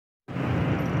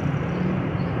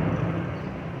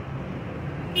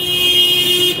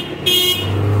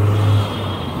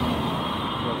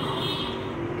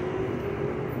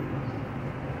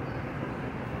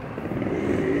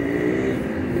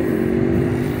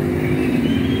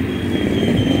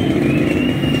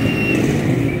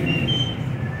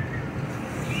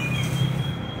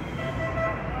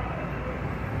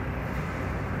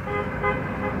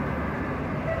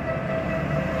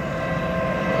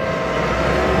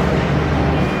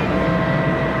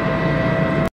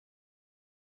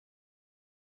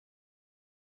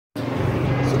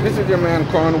is your man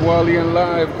Cornwallian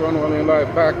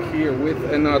Live, back here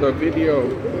with another video.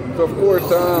 So of course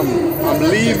I'm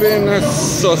leaving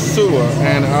Sosua,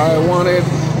 and I wanted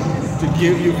to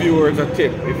give you viewers a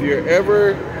tip. If you're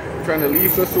ever trying to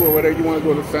leave Sosua, whether you want to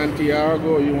go to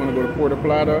Santiago, you want to go to Puerto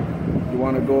Plata, you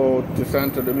want to go to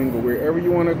Santo Domingo, wherever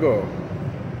you want to go,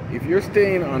 if you're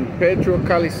staying on Pedro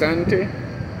Calisante,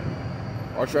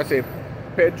 or should I say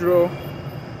Pedro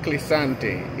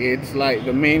Clisante, it's like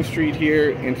the main street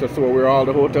here in Sosua where all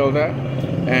the hotels at,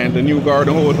 and the New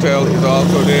Garden Hotel is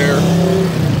also there,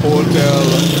 Hotel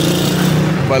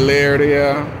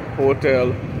Valeria,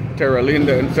 Hotel Terra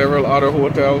Linda, and several other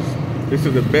hotels. This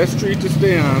is the best street to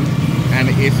stay on, and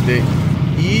it's the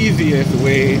easiest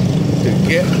way to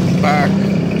get back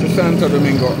to Santo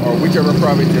Domingo or whichever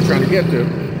province you're trying to get to,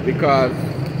 because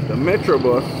the Metro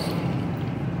bus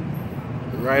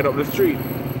is right up the street.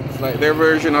 It's like their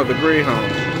version of the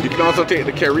Greyhound. You can also take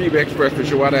the Caribe Express, which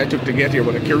is what I took to get here.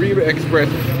 But the Caribe Express,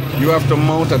 you have to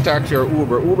mount a taxi or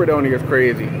Uber. Uber down here is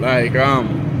crazy. Like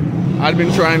I'd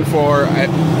been trying for an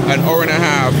hour and a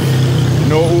half.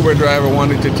 No Uber driver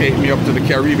wanted to take me up to the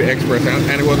Caribe Express,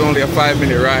 and it was only a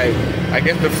 5-minute ride. I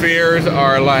guess the fares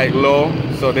are like low,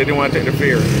 so they didn't want to take the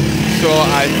fares. So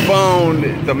I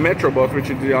found the Metro bus, which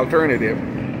is the alternative,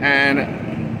 and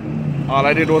all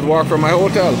I did was walk from my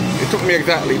hotel. It took me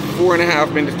exactly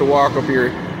 4.5 minutes to walk up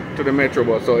here to the Metro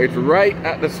bus. So it's right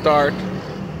at the start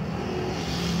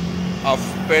of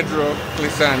Pedro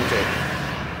Clisante.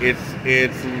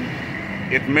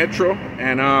 It's Metro,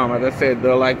 and as I said,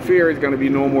 the fare is going to be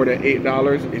no more than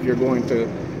 $8 if you're going to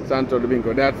Santo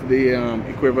Domingo. That's the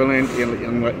equivalent in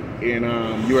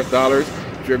US dollars.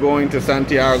 If you're going to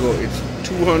Santiago, it's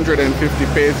 250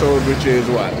 pesos, which is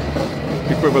what?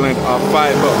 Equivalent of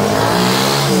 $5.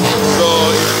 So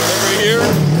if you're ever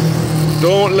here,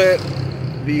 don't let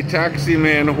the taxi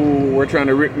men who were trying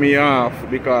to rip me off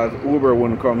because Uber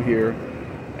wouldn't come here,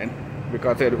 and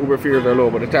because the Uber fares are low,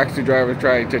 but the taxi drivers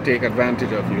tried to take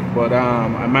advantage of you. But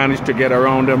I managed to get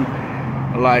around them.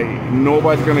 Like,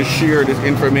 nobody's gonna share this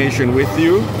information with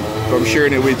you, so I'm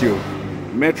sharing it with you.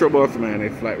 Metro bus, man,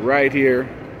 it's like right here.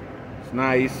 It's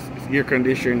nice, it's air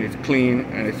conditioned, it's clean,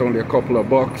 and it's only a couple of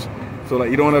bucks. So that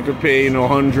you don't have to pay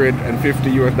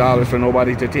 $150 US for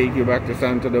nobody to take you back to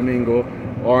Santo Domingo,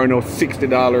 or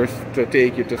 $60 to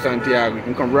take you to Santiago. You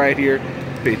can come right here,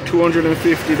 pay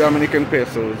 250 Dominican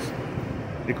pesos,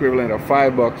 equivalent of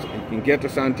 $5. You can get to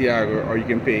Santiago, or you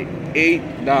can pay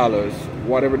 $8,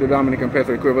 whatever the Dominican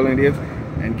peso equivalent is,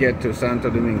 and get to Santo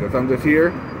Domingo. So I'm just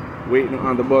here waiting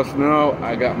on the bus now.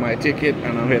 I got my ticket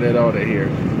and I'm headed out of here.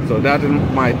 So that is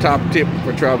my top tip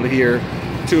for travel here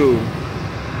to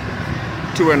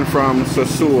and from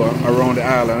Sosua around the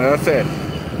island. As I said,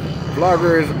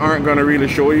 vloggers aren't going to really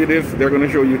show you this. They're going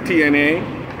to show you TNA,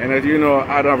 and as you know,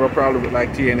 I don't have a problem with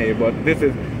TNA, but this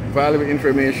is valuable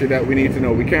information that we need to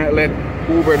know. We can't let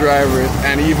Uber drivers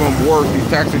and even worse, these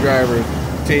taxi drivers,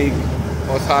 take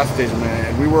us hostage,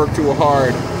 man. We work too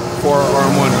hard for our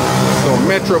money. So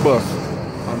Metrobus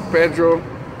on Pedro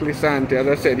Clisante. As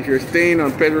I said, if you're staying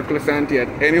on Pedro Clisante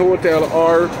at any hotel,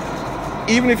 or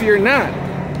even if you're not,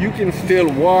 you can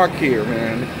still walk here,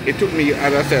 man. It took me,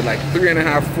 as I said, like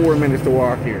 3.5-4 minutes to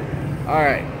walk here.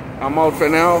 Alright, I'm out for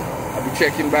now. I'll be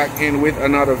checking back in with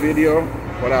another video,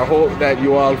 but I hope that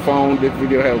you all found this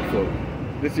video helpful.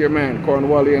 This is your man,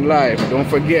 Cornwallian Live. Don't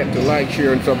forget to like,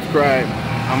 share, and subscribe.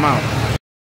 I'm out.